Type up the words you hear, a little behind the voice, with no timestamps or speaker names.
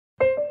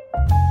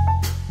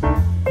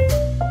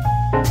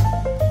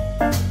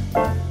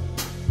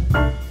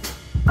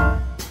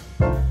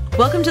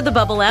Welcome to the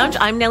Bubble Lounge.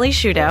 I'm Nellie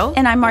Shudo.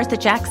 And I'm Martha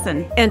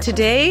Jackson. And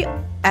today,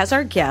 as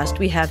our guest,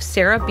 we have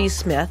Sarah B.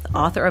 Smith,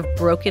 author of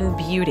Broken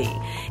Beauty.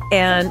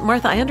 And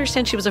Martha, I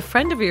understand she was a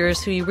friend of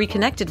yours who you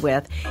reconnected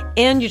with,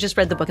 and you just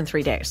read the book in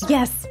 3 days.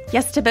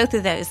 Yes to both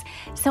of those.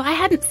 So I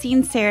hadn't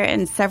seen Sarah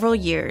in several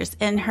years,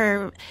 and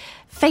her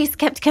face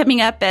kept coming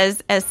up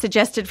as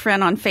suggested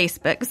friend on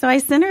Facebook. So I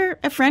sent her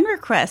a friend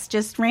request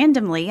just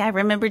randomly. I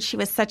remembered she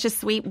was such a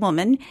sweet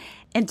woman.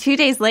 And 2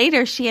 days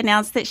later, she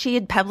announced that she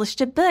had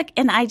published a book.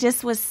 And I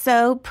just was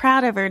so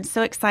proud of her and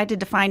so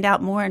excited to find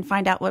out more and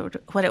find out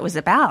what it was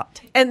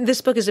about. And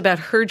this book is about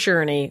her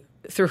journey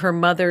through her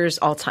mother's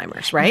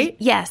Alzheimer's, right?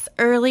 Yes,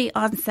 early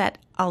onset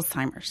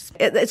Alzheimer's.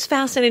 It's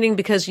fascinating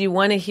because you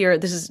want to hear,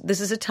 this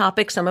is a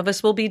topic some of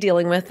us will be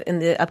dealing with in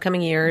the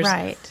upcoming years.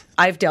 Right.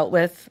 I've dealt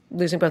with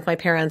losing both my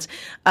parents.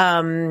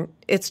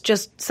 It's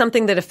just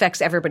something that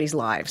affects everybody's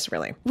lives,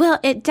 really. Well,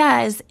 it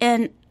does.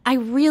 And I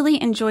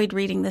really enjoyed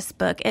reading this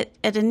book. It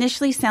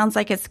initially sounds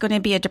like it's going to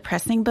be a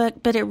depressing book,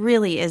 but it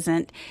really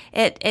isn't.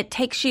 It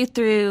takes you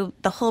through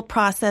the whole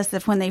process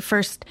of when they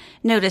first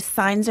notice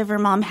signs of her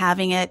mom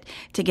having it,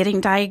 to getting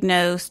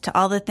diagnosed, to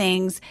all the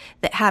things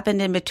that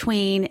happened in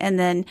between, and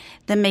then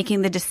them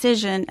making the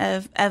decision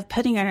of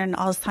putting her in an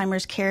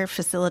Alzheimer's care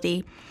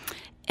facility.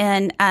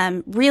 And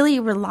really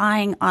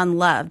relying on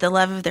love, the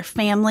love of their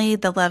family,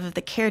 the love of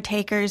the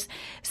caretakers.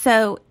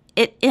 So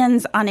it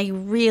ends on a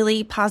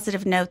really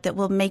positive note that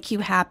will make you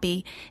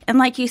happy. And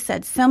like you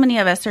said, so many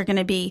of us are going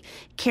to be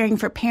caring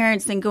for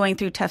parents and going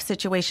through tough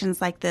situations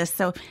like this.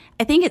 So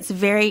I think it's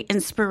very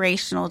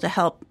inspirational to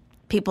help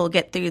people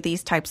get through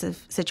these types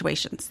of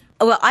situations.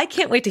 Well, I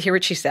can't wait to hear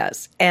what she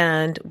says.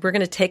 And we're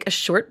going to take a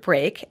short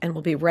break, and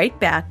we'll be right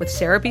back with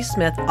Sarah B.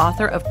 Smith,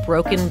 author of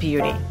Broken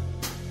Beauty.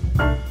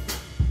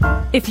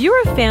 If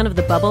you're a fan of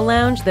the Bubble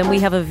Lounge, then we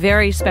have a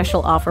very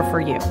special offer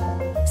for you.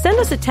 Send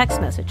us a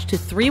text message to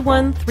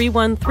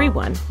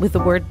 313131 with the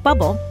word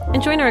bubble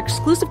and join our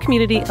exclusive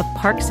community of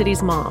Park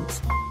Cities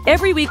moms.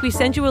 Every week we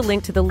send you a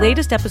link to the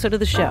latest episode of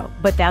the show,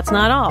 but that's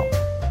not all.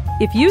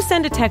 If you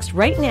send a text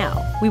right now,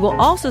 we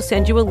will also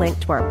send you a link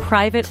to our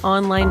private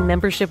online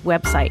membership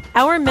website.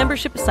 Our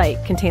membership site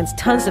contains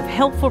tons of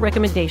helpful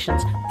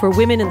recommendations for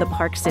women in the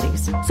Park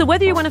Cities. So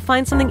whether you want to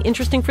find something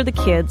interesting for the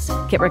kids,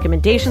 get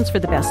recommendations for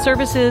the best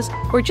services,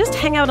 or just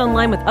hang out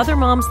online with other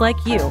moms like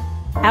you,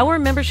 our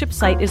membership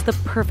site is the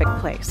perfect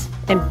place.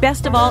 And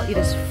best of all, it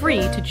is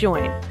free to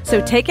join. So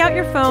take out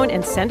your phone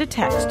and send a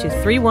text to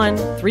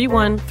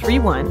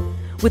 313131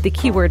 with the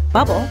keyword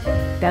bubble,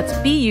 that's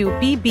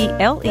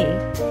BUBBLE,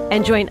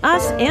 and join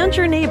us and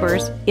your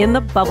neighbors in the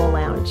Bubble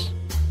Lounge.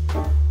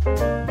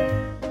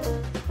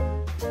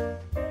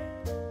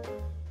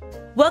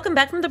 Welcome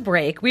back from the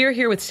break. We are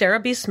here with Sarah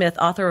B. Smith,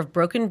 author of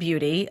Broken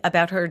Beauty,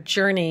 about her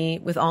journey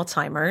with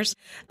Alzheimer's.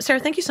 Sarah,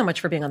 thank you so much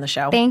for being on the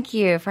show. Thank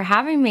you for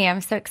having me.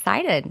 I'm so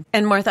excited.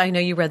 And Martha, I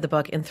know you read the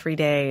book in 3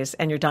 days,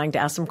 and you're dying to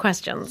ask some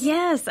questions.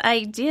 Yes,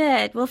 I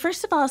did. Well,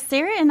 first of all,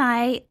 Sarah and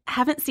I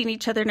haven't seen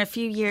each other in a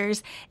few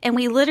years, and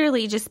we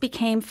literally just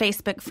became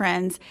Facebook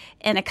friends.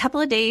 And a couple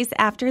of days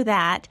after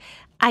that,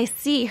 I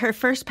see her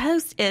first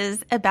post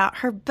is about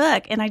her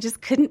book, and I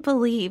just couldn't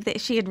believe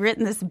that she had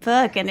written this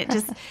book, and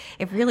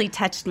it really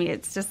touched me.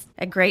 It's just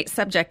a great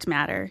subject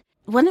matter.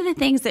 One of the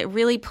things that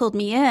really pulled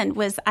me in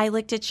was I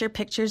looked at your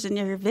pictures and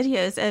your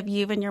videos of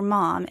you and your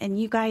mom,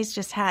 and you guys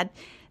just had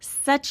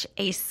such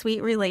a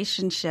sweet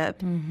relationship.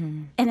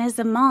 Mm-hmm. And as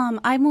a mom,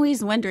 I'm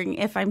always wondering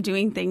if I'm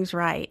doing things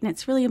right. And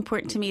it's really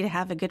important to me to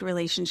have a good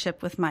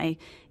relationship with my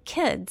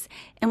kids.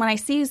 And when I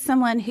see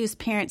someone whose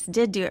parents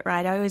did do it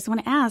right, I always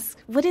want to ask,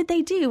 what did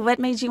they do? What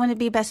made you want to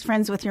be best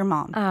friends with your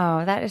mom?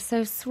 Oh, that is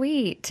so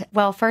sweet.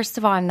 Well, first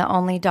of all, I'm the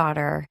only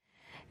daughter.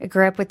 I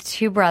grew up with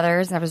two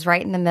brothers. I was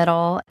right in the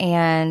middle,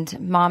 and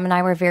Mom and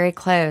I were very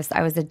close.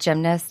 I was a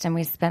gymnast, and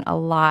we spent a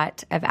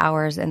lot of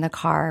hours in the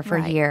car for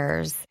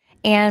years.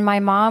 And my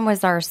mom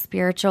was our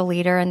spiritual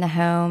leader in the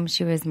home.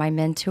 She was my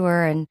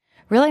mentor and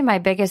really my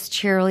biggest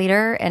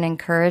cheerleader and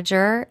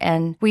encourager.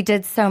 And we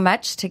did so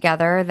much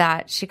together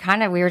that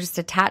we were just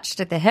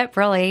attached at the hip,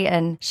 really.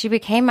 And she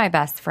became my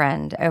best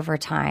friend over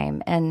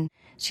time. And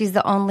she's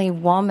the only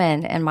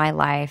woman in my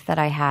life that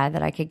I had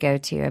that I could go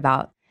to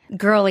about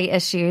girly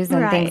issues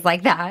and things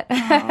like that.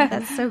 Oh,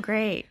 that's so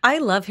great. I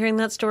love hearing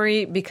that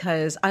story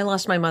because I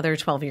lost my mother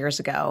 12 years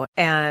ago,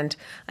 and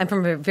I'm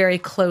from a very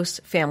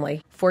close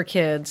family, 4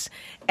 kids,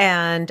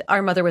 and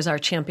our mother was our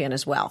champion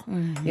as well.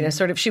 Mm-hmm. You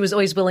know, she was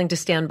always willing to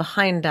stand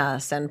behind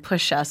us and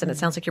push us, and it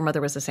sounds like your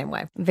mother was the same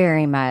way.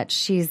 Very much.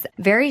 She's a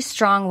very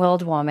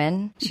strong-willed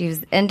woman.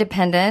 She's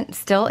independent,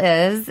 still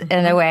is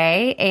in a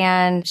way,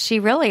 and she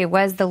really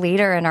was the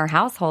leader in our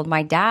household.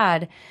 My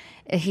dad,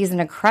 he's an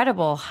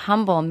incredible,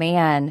 humble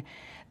man,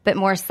 but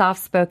more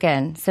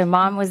soft-spoken. So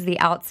Mom was the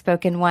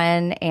outspoken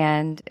one,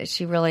 and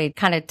she really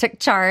kind of took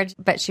charge,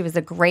 but she was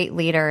a great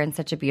leader in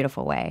such a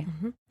beautiful way.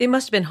 Mm-hmm. It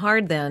must have been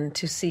hard then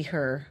to see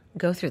her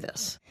go through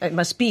this. It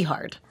must be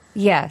hard.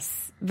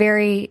 Yes,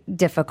 very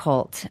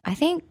difficult. I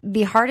think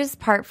the hardest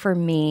part for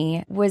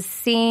me was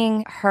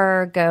seeing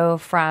her go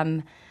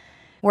from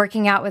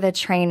working out with a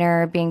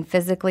trainer, being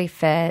physically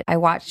fit. I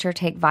watched her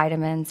take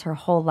vitamins her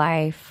whole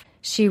life.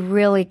 She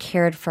really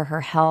cared for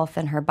her health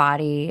and her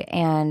body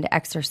and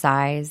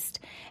exercised.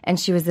 And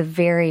she was a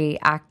very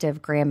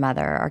active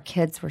grandmother. Our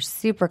kids were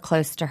super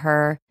close to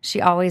her.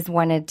 She always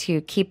wanted to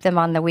keep them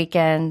on the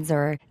weekends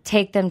or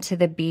take them to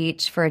the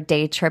beach for a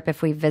day trip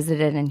if we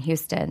visited in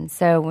Houston.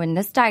 So when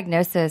this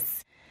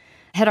diagnosis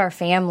hit our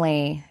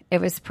family,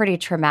 it was pretty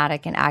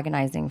traumatic and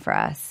agonizing for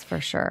us,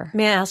 for sure.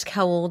 May I ask,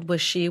 how old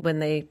was she when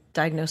they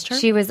diagnosed her?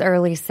 She was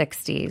early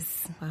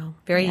 60s. Wow,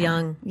 very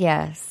young.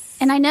 Yes.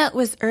 And I know it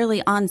was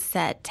early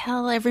onset.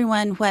 Tell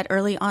everyone what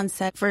early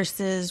onset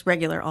versus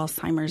regular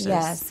Alzheimer's is.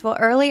 Yes. Well,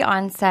 early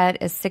onset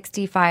is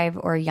 65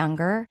 or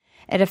younger.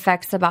 It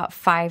affects about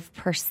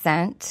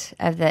 5%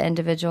 of the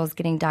individuals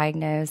getting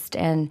diagnosed.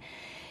 And,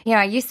 you know,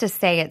 I used to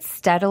say it's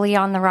steadily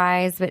on the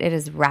rise, but it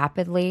is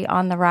rapidly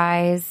on the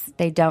rise.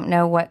 They don't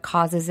know what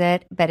causes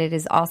it, but it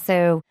is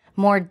also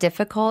more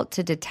difficult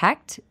to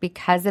detect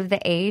because of the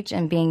age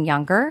and being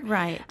younger.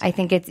 Right. I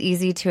think it's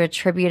easy to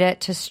attribute it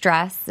to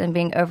stress and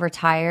being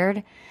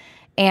overtired.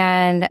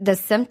 And the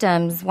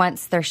symptoms,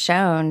 once they're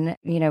shown,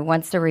 you know,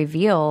 once they're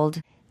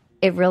revealed,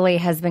 it really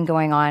has been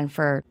going on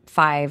for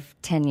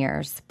 5-10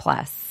 years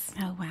plus.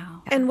 Oh,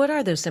 wow. And what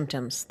are those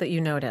symptoms that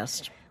you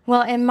noticed?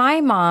 Well, in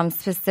my mom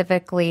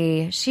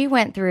specifically, she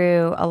went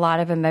through a lot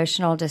of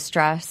emotional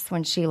distress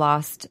when she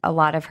lost a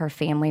lot of her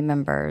family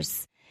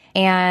members.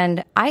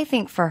 And I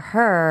think for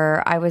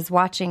her, I was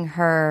watching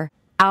her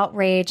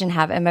outrage and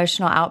have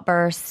emotional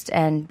outbursts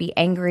and be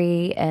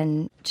angry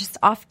and just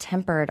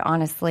off-tempered,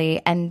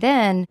 honestly. And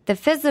then the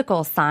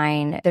physical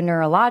sign, the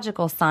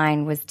neurological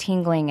sign, was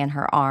tingling in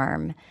her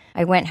arm.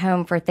 I went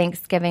home for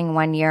Thanksgiving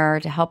one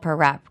year to help her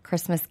wrap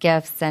Christmas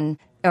gifts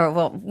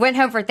went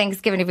home for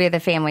Thanksgiving to be with the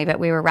family, but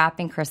we were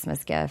wrapping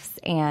Christmas gifts,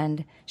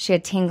 and she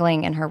had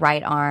tingling in her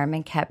right arm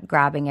and kept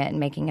grabbing it and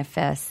making a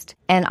fist.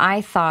 And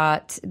I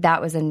thought that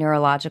was a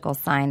neurological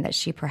sign that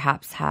she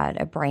perhaps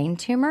had a brain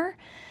tumor.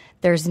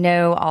 There's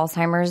no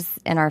Alzheimer's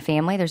in our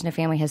family. There's no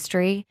family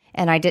history,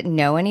 and I didn't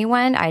know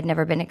anyone. I'd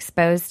never been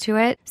exposed to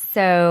it,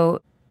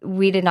 so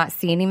we did not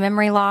see any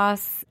memory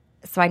loss,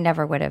 so I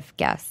never would have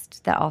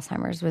guessed that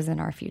Alzheimer's was in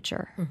our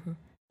future. Mm-hmm.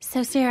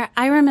 So, Sarah,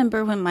 I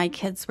remember when my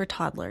kids were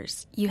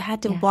toddlers, you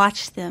had to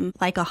watch them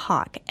like a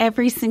hawk.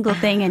 Every single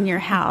thing in your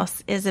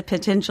house is a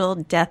potential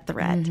death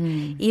threat.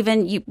 Mm-hmm.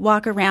 Even you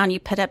walk around, you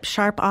put up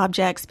sharp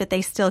objects, but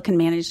they still can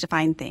manage to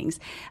find things.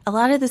 A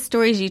lot of the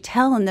stories you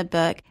tell in the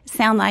book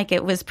sound like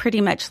it was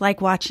pretty much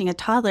like watching a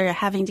toddler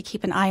having to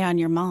keep an eye on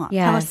your mom.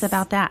 Yes. Tell us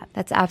about that.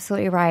 That's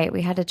absolutely right.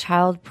 We had to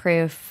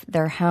child-proof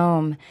their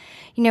home.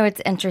 You know,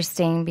 it's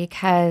interesting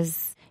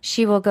because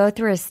she will go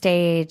through a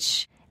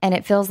stage and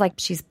it feels like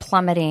she's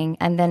plummeting,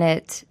 and then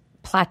it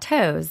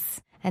plateaus.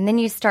 And then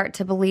you start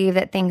to believe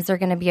that things are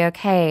going to be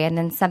okay, and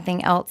then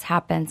something else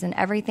happens, and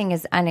everything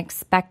is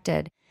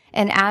unexpected.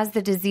 And as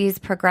the disease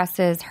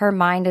progresses, her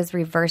mind is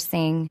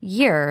reversing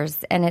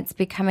years, and it's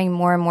becoming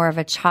more and more of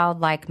a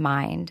childlike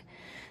mind.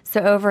 So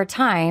over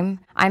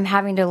time, I'm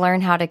having to learn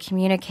how to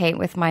communicate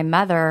with my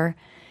mother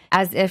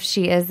as if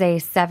she is a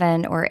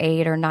 7 or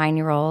 8 or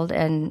 9-year-old,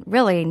 and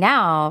really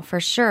now,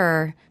 for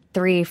sure,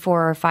 3,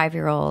 4, or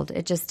 5-year-old.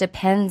 It just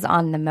depends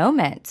on the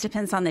moment.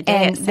 Depends on the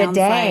day. And the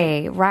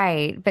day,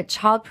 right. But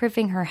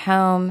childproofing her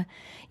home,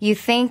 you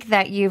think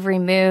that you've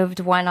removed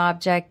one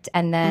object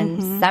and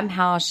then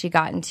somehow she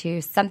got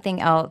into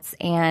something else,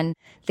 and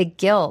the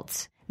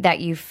guilt that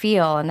you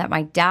feel and that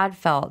my dad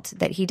felt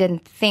that he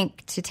didn't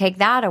think to take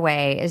that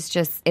away is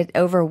just, it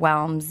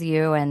overwhelms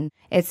you. And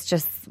it's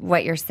just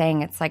what you're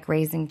saying. It's like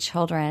raising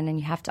children, and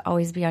you have to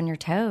always be on your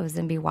toes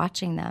and be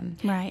watching them.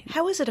 Right.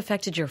 How has it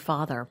affected your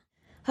father?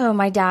 Oh,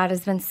 my dad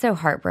has been so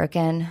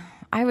heartbroken.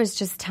 I was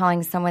just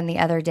telling someone the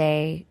other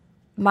day,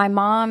 my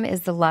mom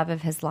is the love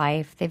of his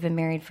life. They've been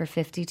married for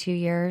 52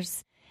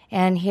 years,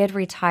 and he had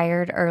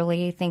retired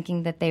early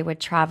thinking that they would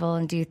travel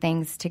and do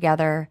things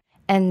together.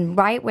 And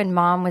right when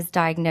mom was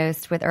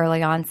diagnosed with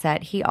early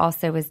onset, he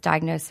also was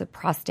diagnosed with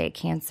prostate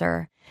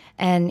cancer.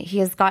 And he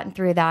has gotten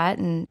through that,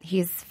 and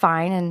he's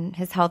fine, and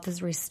his health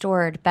is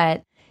restored.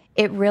 But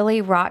it really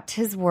rocked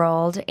his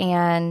world,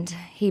 and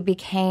he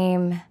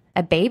became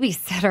a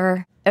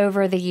babysitter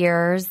over the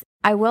years.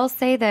 I will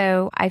say,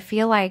 though, I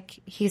feel like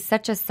he's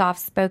such a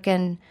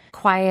soft-spoken,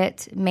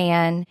 quiet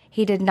man.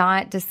 He did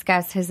not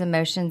discuss his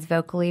emotions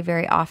vocally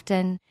very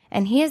often,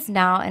 and he is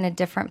now in a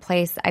different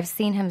place. I've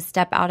seen him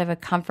step out of a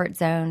comfort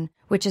zone,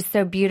 which is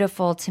so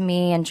beautiful to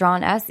me and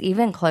drawn us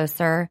even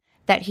closer,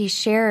 that he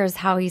shares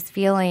how he's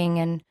feeling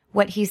and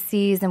what he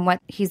sees and what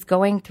he's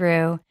going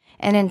through.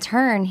 And in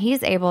turn,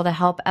 he's able to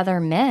help other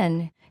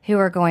men who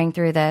are going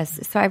through this.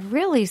 So I've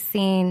really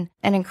seen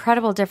an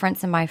incredible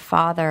difference in my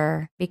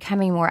father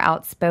becoming more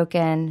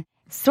outspoken,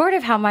 sort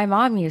of how my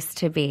mom used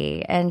to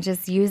be, and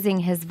just using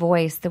his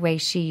voice the way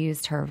she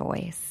used her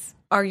voice.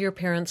 Are your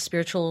parents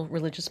spiritual,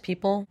 religious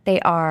people?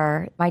 They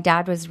are. My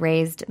dad was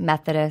raised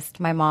Methodist.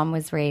 My mom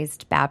was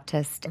raised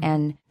Baptist,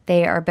 and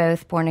They are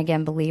both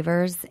born-again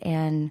believers,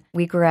 and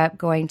we grew up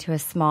going to a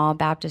small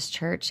Baptist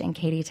church in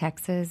Katy,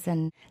 Texas,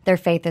 and their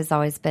faith has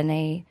always been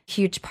a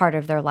huge part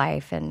of their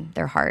life and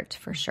their heart,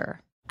 for sure.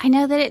 I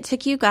know that it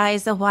took you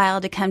guys a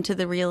while to come to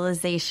the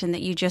realization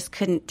that you just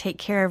couldn't take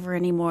care of her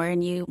anymore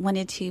and you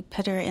wanted to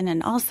put her in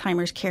an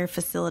Alzheimer's care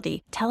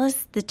facility. Tell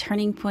us the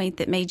turning point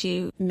that made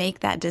you make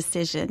that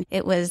decision.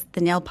 It was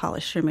the nail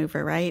polish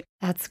remover, right?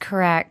 That's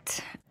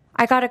correct.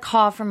 I got a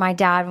call from my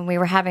dad when we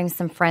were having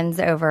some friends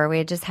over. We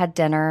had just had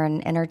dinner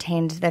and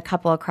entertained the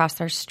couple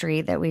across our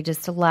street that we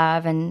just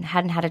love and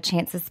hadn't had a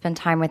chance to spend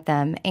time with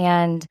them.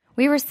 And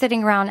we were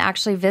sitting around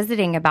actually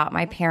visiting about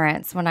my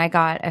parents when I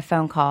got a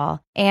phone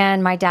call.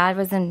 And my dad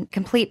was in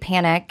complete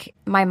panic.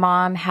 My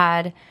mom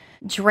had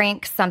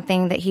drank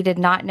something that he did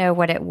not know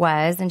what it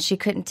was, and she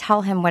couldn't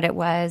tell him what it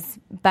was,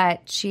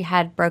 but she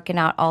had broken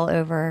out all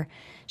over.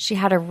 She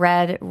had a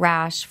red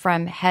rash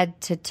from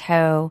head to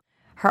toe.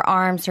 Her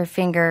arms, her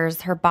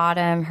fingers, her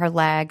bottom, her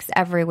legs,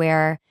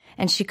 everywhere.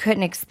 And she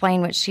couldn't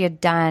explain what she had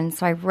done.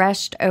 So I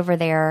rushed over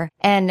there.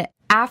 And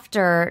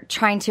after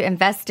trying to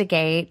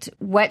investigate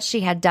what she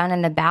had done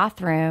in the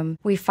bathroom,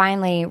 we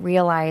finally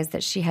realized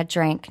that she had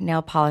drank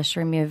nail polish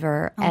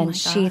remover and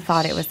she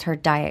thought it was her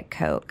Diet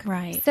Coke.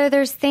 Right. So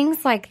there's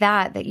things like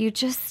that you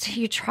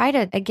try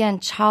to,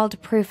 again,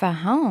 child-proof a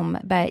home,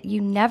 but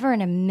you never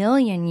in a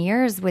million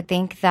years would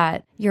think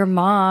that your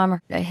mom,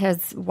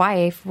 his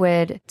wife,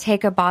 would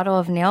take a bottle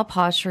of nail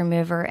polish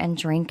remover and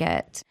drink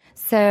it.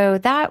 So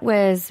that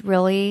was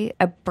really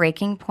a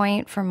breaking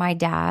point for my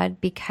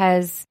dad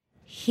because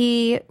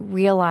he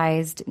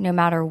realized no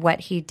matter what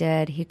he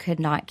did, he could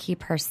not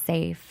keep her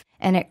safe.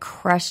 And it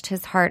crushed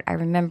his heart. I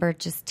remember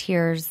just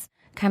tears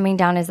coming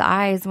down his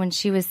eyes when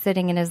she was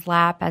sitting in his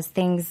lap as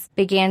things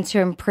began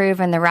to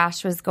improve and the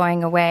rash was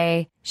going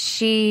away.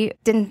 She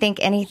didn't think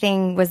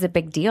anything was a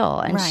big deal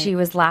and she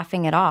was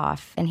laughing it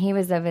off. And he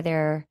was over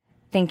there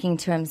thinking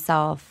to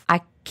himself,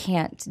 I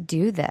can't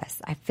do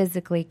this. I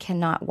physically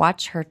cannot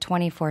watch her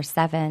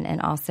 24/7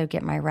 and also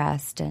get my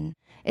rest. And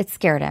it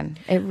scared him.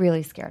 It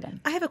really scared him.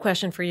 I have a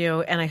question for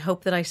you, and I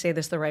hope that I say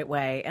this the right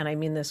way, and I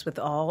mean this with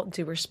all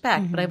due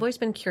respect, but I've always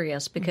been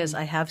curious because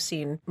I have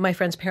seen my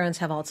friends' parents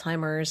have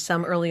Alzheimer's,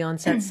 some early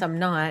onset, some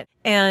not.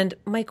 And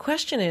my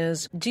question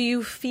is, do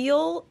you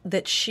feel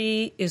that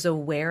she is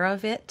aware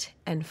of it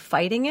and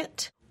fighting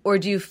it? Or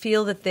do you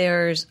feel that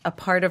there's a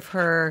part of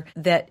her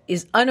that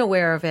is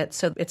unaware of it,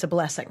 so it's a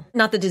blessing?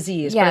 Not the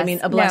disease, but I mean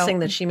a blessing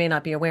that she may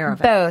not be aware of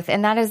it. Both,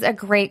 and that is a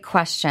great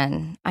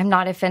question. I'm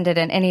not offended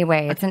in any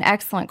way. It's an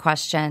excellent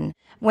question.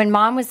 When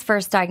Mom was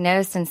first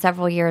diagnosed and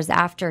several years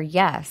after,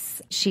 yes,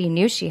 she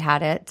knew she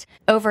had it.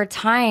 Over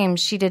time,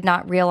 she did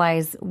not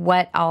realize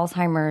what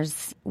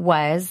Alzheimer's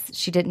was.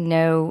 She didn't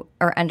know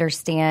or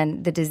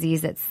understand the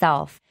disease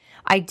itself.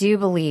 I do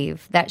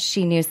believe that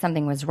she knew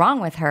something was wrong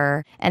with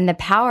her, and the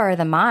power of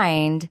the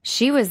mind,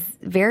 she was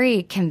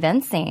very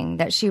convincing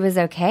that she was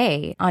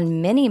okay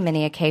on many,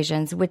 many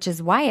occasions, which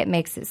is why it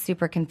makes it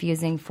super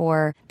confusing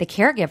for the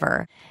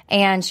caregiver.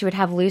 And she would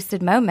have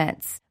lucid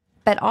moments.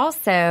 But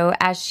also,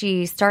 as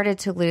she started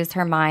to lose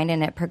her mind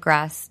and it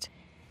progressed,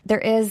 there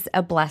is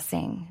a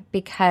blessing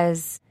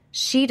because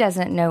she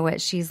doesn't know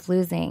what she's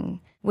losing,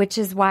 which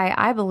is why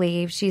I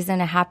believe she's in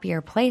a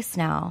happier place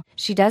now.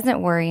 She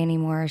doesn't worry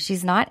anymore.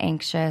 She's not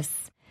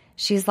anxious.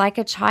 She's like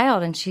a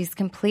child, and she's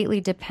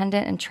completely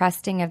dependent and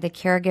trusting of the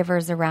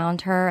caregivers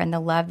around her and the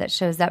love that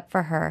shows up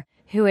for her.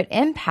 Who it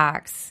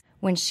impacts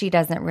when she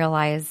doesn't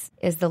realize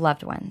is the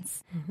loved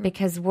ones,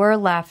 because we're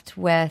left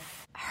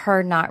with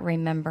her not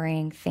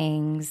remembering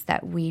things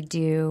that we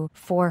do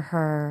for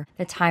her,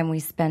 the time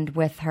we spend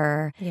with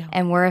her,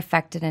 and we're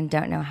affected and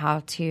don't know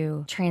how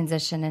to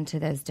transition into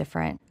those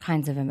different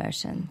kinds of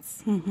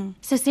emotions.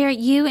 So, Sarah,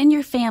 you and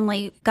your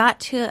family got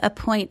to a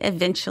point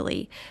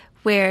eventually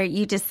where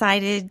you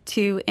decided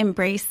to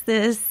embrace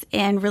this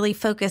and really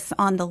focus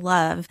on the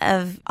love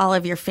of all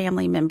of your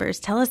family members.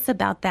 Tell us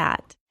about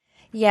that.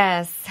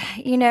 Yes.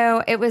 You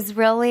know, it was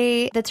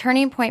really the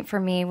turning point for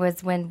me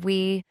was when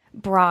we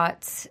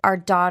brought our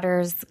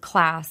daughter's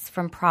class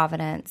from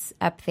Providence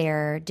up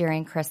there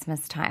during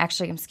Christmas time.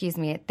 Actually,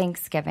 at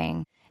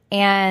Thanksgiving.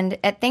 And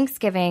at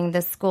Thanksgiving,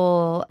 the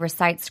school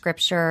recites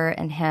scripture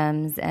and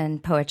hymns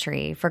and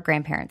poetry for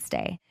Grandparents'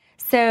 Day.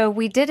 So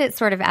we did it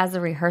sort of as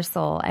a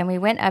rehearsal, and we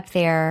went up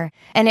there,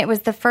 and it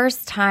was the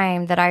first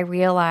time that I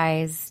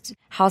realized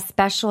how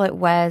special it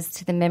was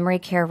to the memory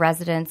care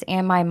residents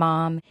and my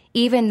mom,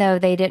 even though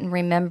they didn't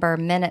remember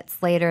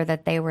minutes later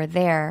that they were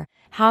there,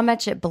 how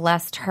much it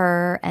blessed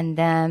her and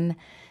them.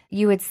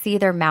 You would see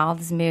their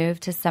mouths move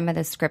to some of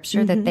the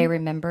scripture that they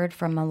remembered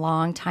from a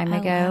long time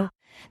ago. Wow.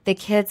 The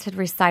kids had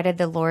recited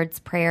the Lord's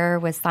Prayer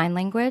with sign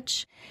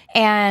language,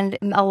 and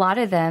a lot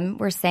of them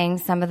were saying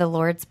some of the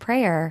Lord's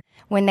Prayer.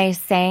 When they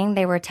sang,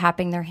 they were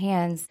tapping their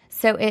hands.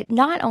 So it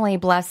not only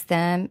blessed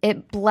them,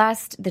 it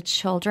blessed the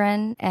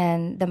children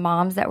and the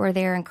moms that were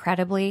there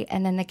incredibly,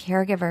 and then the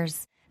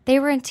caregivers. They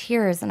were in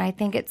tears, and I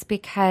think it's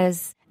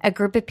because a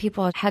group of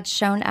people had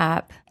shown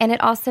up, and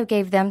it also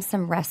gave them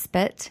some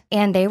respite,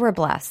 and they were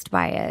blessed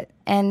by it.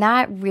 And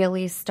that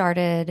really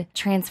started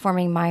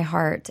transforming my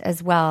heart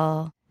as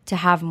well, to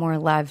have more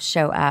love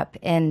show up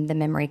in the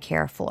memory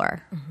care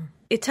floor. Mm-hmm.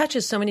 It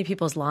touches so many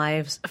people's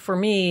lives. For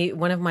me,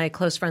 one of my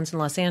close friends in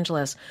Los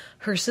Angeles,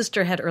 her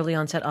sister had early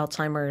onset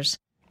Alzheimer's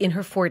in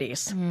her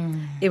 40s.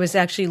 It was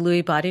actually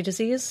Lewy body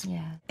disease.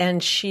 Yeah.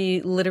 And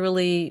she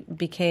literally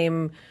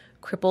became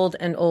crippled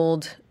and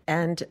old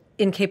and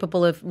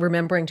incapable of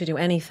remembering to do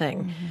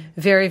anything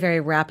very, very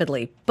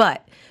rapidly.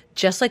 But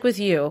just like with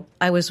you,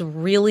 I was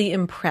really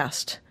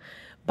impressed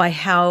by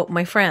how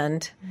my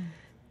friend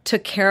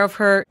took care of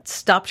her,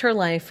 stopped her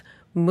life,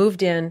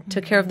 moved in,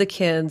 took care of the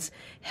kids,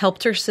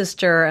 helped her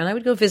sister, and I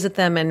would go visit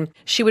them, and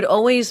she would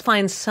always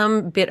find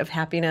some bit of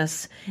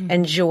happiness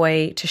and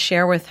joy to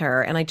share with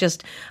her. And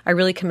I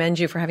really commend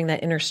you for having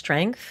that inner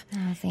strength.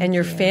 And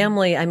your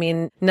family, I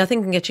mean,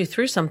 nothing can get you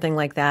through something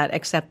like that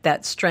except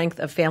that strength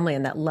of family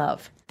and that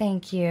love.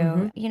 Thank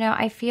you. You know,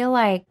 I feel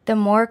like the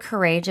more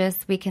courageous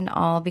we can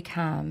all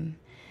become,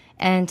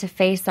 and to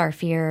face our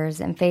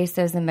fears and face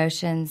those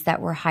emotions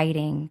that we're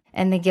hiding,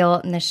 and the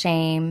guilt and the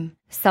shame,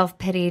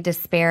 self-pity,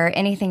 despair,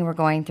 anything we're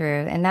going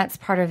through. And that's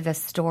part of the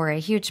story.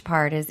 A huge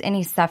part is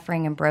any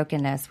suffering and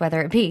brokenness,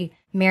 whether it be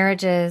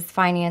marriages,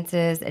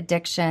 finances,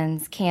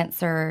 addictions,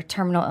 cancer,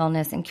 terminal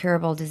illness,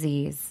 incurable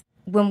disease.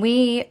 When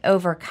we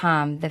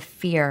overcome the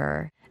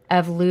fear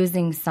of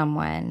losing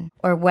someone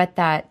or what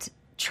that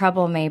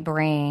trouble may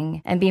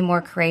bring and be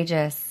more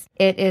courageous,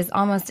 it is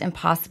almost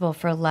impossible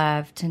for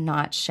love to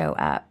not show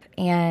up.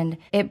 And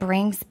it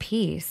brings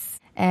peace.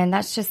 And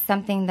that's just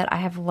something that I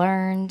have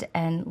learned,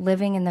 and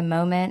living in the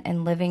moment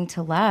and living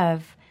to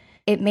love,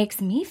 it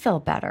makes me feel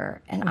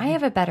better, and I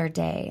have a better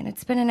day. And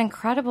it's been an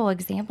incredible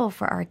example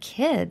for our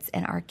kids.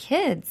 And our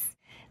kids,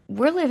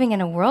 we're living in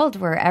a world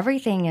where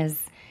everything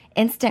is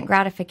instant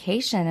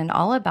gratification and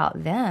all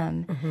about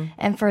them.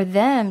 And for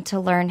them to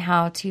learn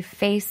how to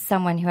face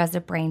someone who has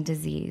a brain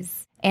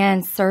disease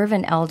and serve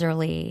an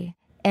elderly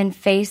and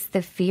face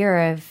the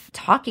fear of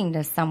talking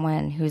to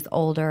someone who's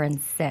older and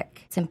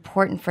sick. It's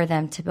important for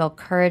them to build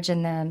courage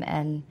in them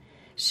and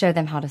show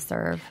them how to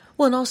serve.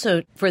 Well, and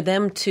also for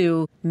them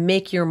to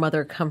make your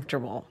mother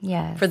comfortable.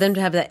 Yes. For them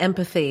to have that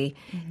empathy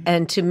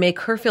and to make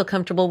her feel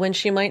comfortable when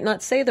she might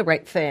not say the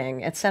right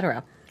thing,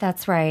 etc.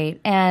 That's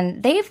right.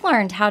 And they've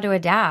learned how to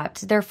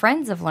adapt. Their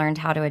friends have learned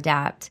how to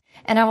adapt.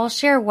 And I will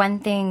share one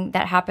thing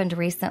that happened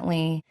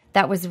recently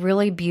that was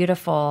really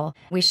beautiful.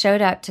 We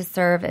showed up to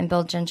serve and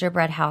build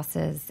gingerbread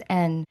houses,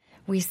 and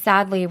we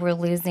sadly were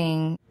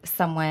losing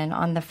someone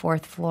on the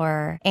 4th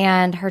floor.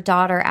 And her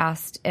daughter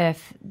asked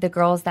if the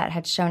girls that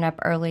had shown up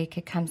early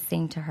could come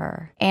sing to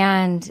her.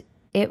 And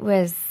it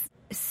was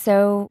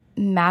so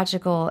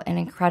magical and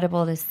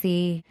incredible to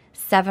see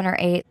 7 or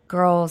 8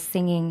 girls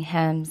singing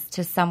hymns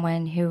to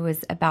someone who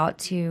was about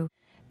to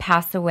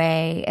pass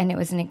away. And it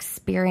was an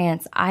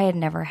experience I had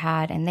never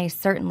had, and they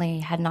certainly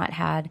had not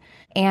had.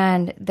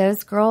 And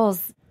those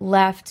girls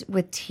left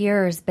with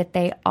tears, but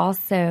they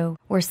also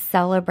were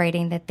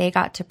celebrating that they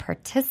got to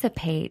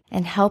participate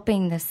in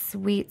helping this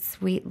sweet,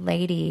 sweet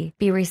lady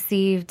be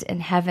received in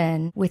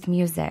heaven with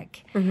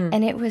music.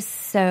 And it was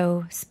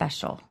so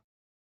special.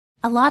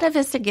 A lot of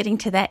us are getting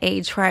to that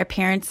age where our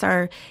parents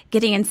are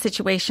getting in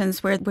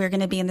situations where we're going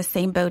to be in the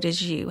same boat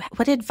as you.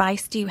 What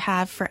advice do you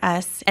have for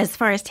us as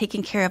far as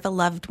taking care of a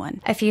loved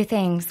one? A few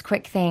things,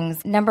 quick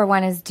things. Number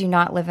one is do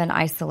not live in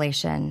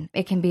isolation.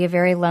 It can be a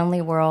very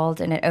lonely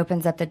world, and it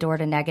opens up the door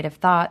to negative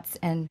thoughts,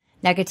 and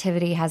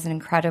negativity has an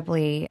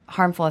incredibly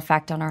harmful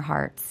effect on our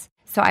hearts.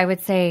 So I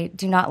would say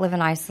do not live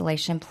in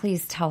isolation.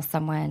 Please tell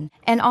someone.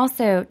 And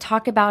also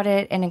talk about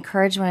it and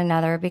encourage one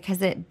another,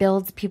 because it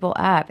builds people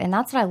up. And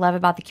that's what I love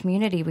about the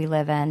community we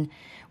live in.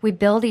 We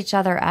build each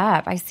other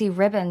up. I see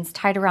ribbons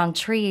tied around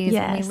trees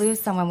when we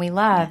lose someone we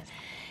love.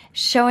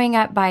 Showing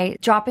up by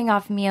dropping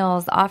off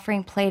meals,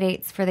 offering play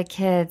dates for the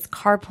kids,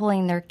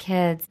 carpooling their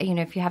kids. You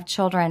know, if you have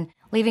children,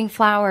 leaving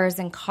flowers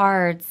and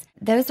cards.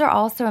 Those are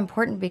also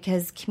important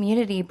because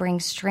community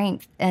brings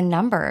strength in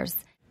numbers.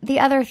 The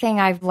other thing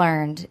I've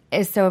learned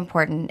is so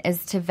important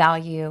is to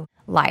value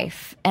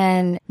life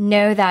and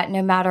know that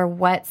no matter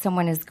what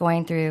someone is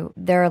going through,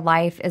 their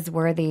life is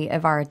worthy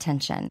of our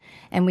attention.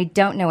 And we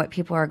don't know what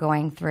people are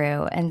going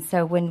through. And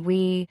so when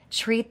we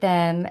treat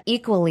them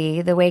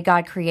equally the way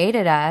God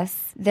created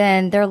us,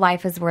 then their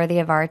life is worthy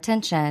of our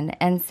attention.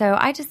 And so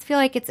I just feel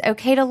like it's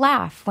okay to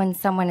laugh when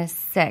someone is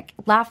sick.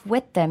 Laugh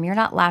with them. You're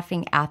not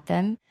laughing at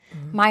them.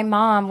 My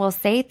mom will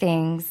say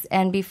things,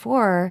 and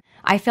before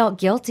I felt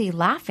guilty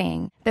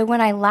laughing. But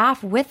when I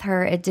laugh with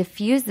her, it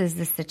diffuses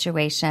the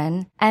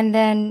situation. And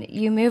then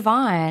you move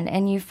on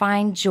and you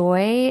find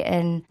joy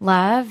and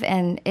love,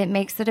 and it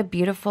makes it a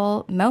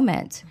beautiful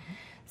moment.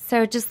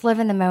 So just live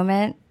in the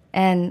moment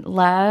and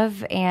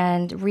love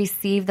and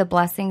receive the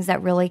blessings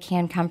that really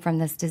can come from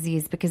this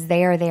disease, because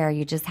they are there.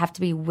 You just have to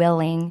be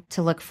willing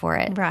to look for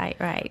it. Right.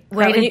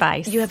 Well, Great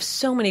advice. You have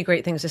so many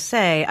great things to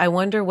say. I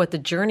wonder what the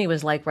journey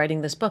was like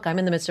writing this book. I'm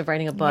in the midst of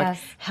writing a book.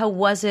 Yes. How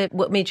was it?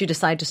 What made you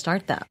decide to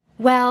start that?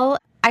 Well,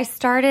 I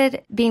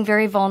started being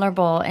very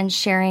vulnerable and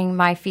sharing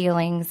my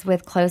feelings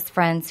with close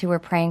friends who were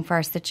praying for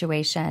our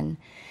situation.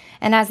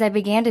 And as I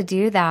began to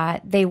do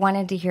that, they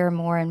wanted to hear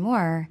more and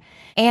more.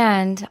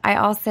 And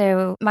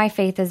my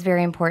faith is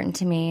very important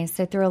to me.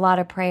 So through a lot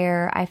of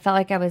prayer, I felt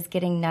like I was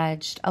getting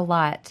nudged a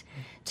lot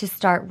to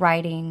start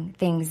writing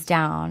things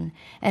down.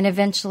 And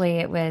eventually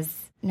it was,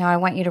 no, I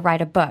want you to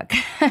write a book.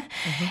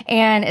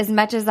 And as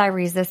much as I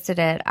resisted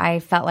it, I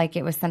felt like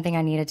it was something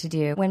I needed to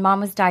do. When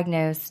Mom was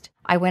diagnosed,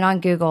 I went on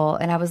Google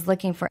and I was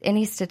looking for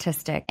any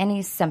statistic,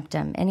 any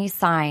symptom, any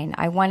sign.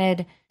 I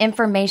wanted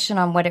information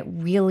on what it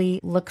really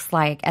looks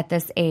like at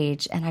this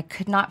age, and I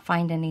could not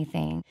find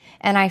anything.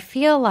 And I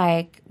feel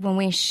like when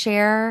we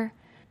share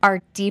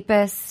our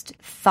deepest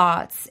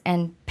thoughts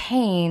and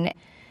pain,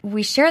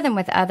 we share them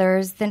with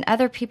others, then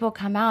other people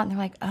come out and they're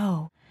like,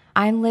 oh,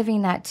 I'm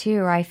living that too,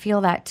 or I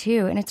feel that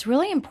too. And it's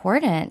really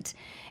important.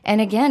 And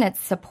again, it's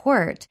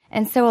support.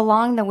 And so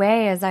along the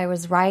way, as I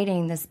was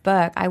writing this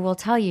book, I will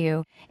tell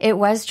you, it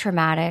was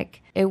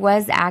traumatic. It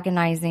was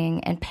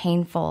agonizing and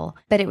painful,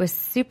 but it was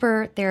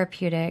super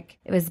therapeutic.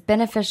 It was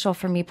beneficial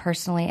for me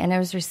personally, and it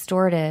was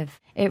restorative.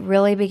 It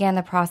really began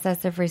the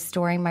process of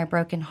restoring my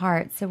broken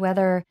heart. So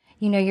whether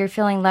you're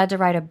feeling led to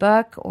write a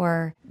book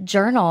or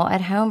journal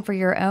at home for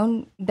your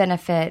own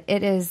benefit,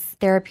 it is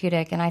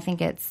therapeutic, and I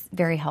think it's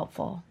very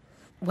helpful.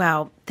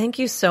 Wow. Thank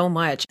you so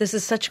much. This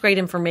is such great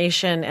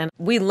information, and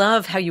we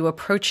love how you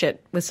approach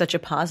it with such a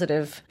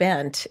positive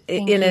bent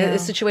in a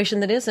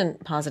situation that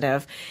isn't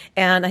positive.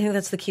 And I think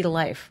that's the key to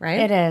life, right?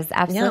 It is.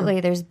 Absolutely.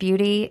 Yeah. There's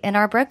beauty in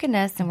our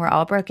brokenness, and we're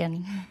all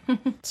broken.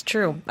 It's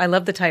true. I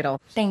love the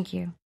title. Thank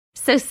you.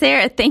 So,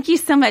 Sarah, thank you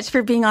so much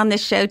for being on the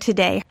show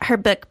today. Her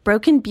book,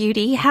 Broken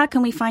Beauty, how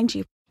can we find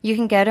you? You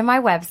can go to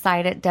my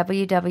website at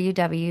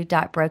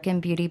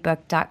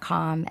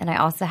www.brokenbeautybook.com. And I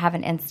also have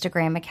an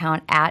Instagram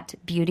account at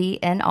Beauty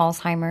in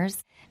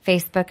Alzheimer's.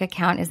 Facebook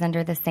account is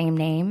under the same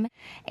name.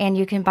 And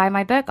you can buy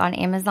my book on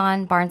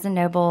Amazon, Barnes &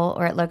 Noble,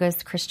 or at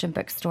Logos Christian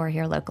Bookstore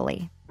here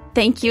locally.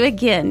 Thank you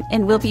again.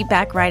 And we'll be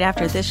back right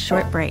after this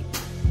short break.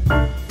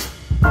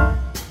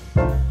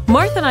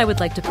 Martha and I would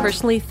like to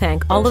personally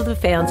thank all of the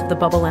fans of the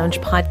Bubble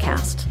Lounge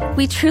podcast.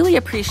 We truly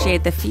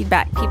appreciate the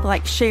feedback people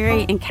like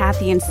Sherry and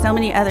Kathy and so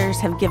many others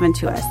have given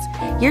to us.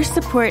 Your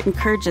support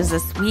encourages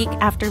us week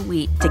after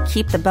week to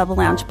keep the Bubble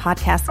Lounge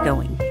podcast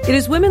going. It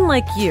is women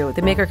like you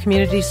that make our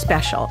community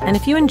special. And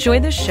if you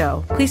enjoy this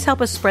show, please help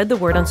us spread the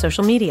word on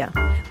social media.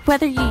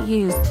 Whether you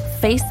use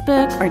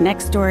Facebook or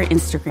Nextdoor or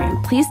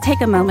Instagram, please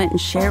take a moment and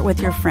share it with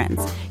your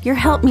friends. Your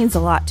help means a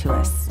lot to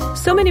us.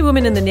 So many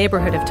women in the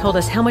neighborhood have told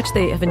us how much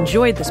they have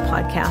enjoyed this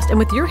podcast, and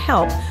with your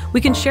help, we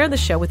can share the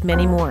show with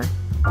many more.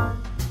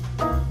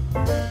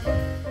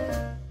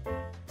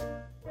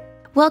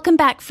 Welcome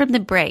back from the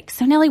break.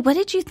 So, Nellie, what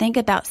did you think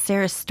about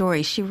Sarah's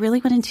story? She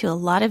really went into a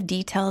lot of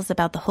details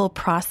about the whole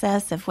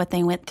process of what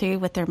they went through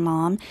with their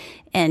mom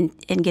and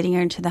getting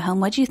her into the home.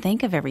 What did you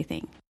think of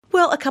everything?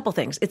 Well, a couple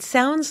things. It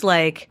sounds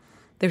like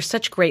there's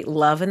such great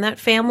love in that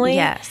family.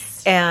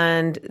 Yes.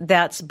 And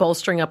that's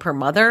bolstering up her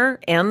mother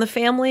and the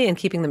family and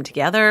keeping them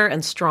together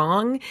and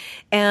strong.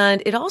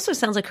 And it also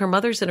sounds like her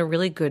mother's in a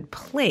really good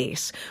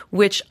place,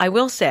 which I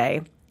will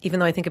say, even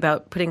though I think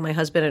about putting my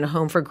husband in a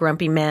home for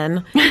grumpy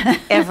men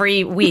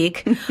every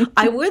week,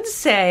 I would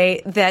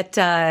say that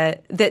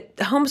that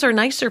homes are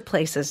nicer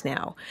places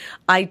now.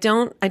 I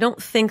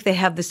don't think they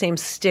have the same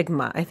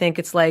stigma. I think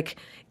it's like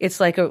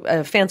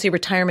a fancy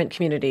retirement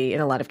community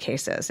in a lot of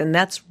cases, and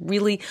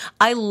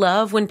I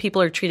love when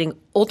people are treating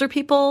older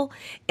people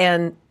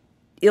and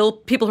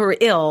people who are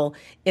ill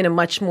in a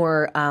much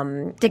more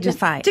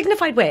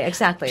dignified way.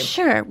 Exactly.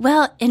 Sure.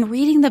 Well, in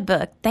reading the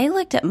book, they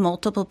looked at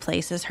multiple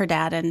places, her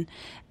dad and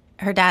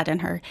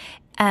her,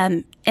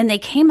 and they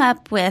came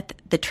up with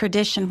the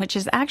tradition, which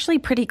is actually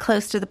pretty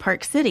close to the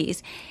Park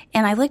Cities.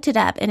 And I looked it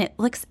up, and it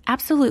looks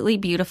absolutely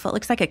beautiful. It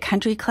looks like a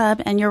country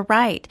club, and you're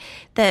right,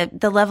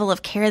 the level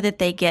of care that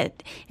they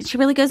get. And she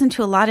really goes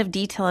into a lot of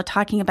detail of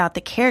talking about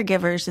the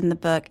caregivers in the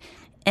book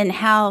and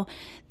how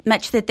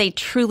much that they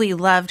truly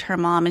loved her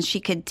mom, and she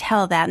could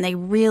tell that, and they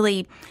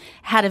really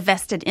had a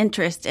vested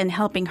interest in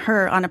helping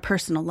her on a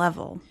personal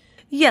level.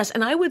 Yes,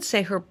 and I would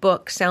say her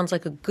book sounds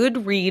like a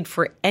good read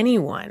for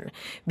anyone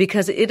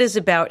because it is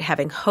about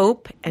having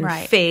hope and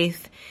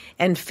faith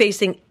and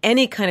facing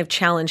any kind of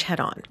challenge head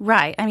on.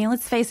 Right. I mean,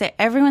 let's face it,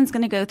 everyone's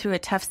going to go through a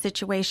tough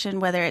situation,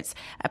 whether it's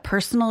a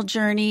personal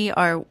journey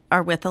or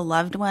with a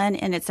loved one,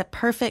 and it's a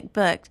perfect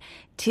book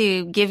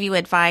to give you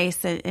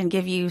advice and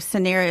give you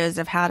scenarios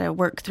of how to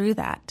work through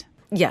that.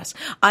 Yes.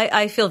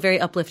 I feel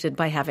very uplifted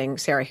by having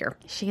Sarah here.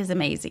 She is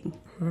amazing.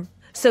 Mm-hmm.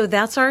 So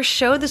that's our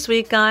show this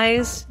week,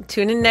 guys.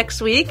 Tune in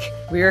next week.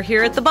 We are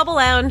here at the Bubble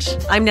Lounge.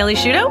 I'm Nellie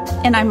Shudo.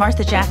 And I'm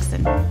Martha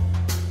Jackson.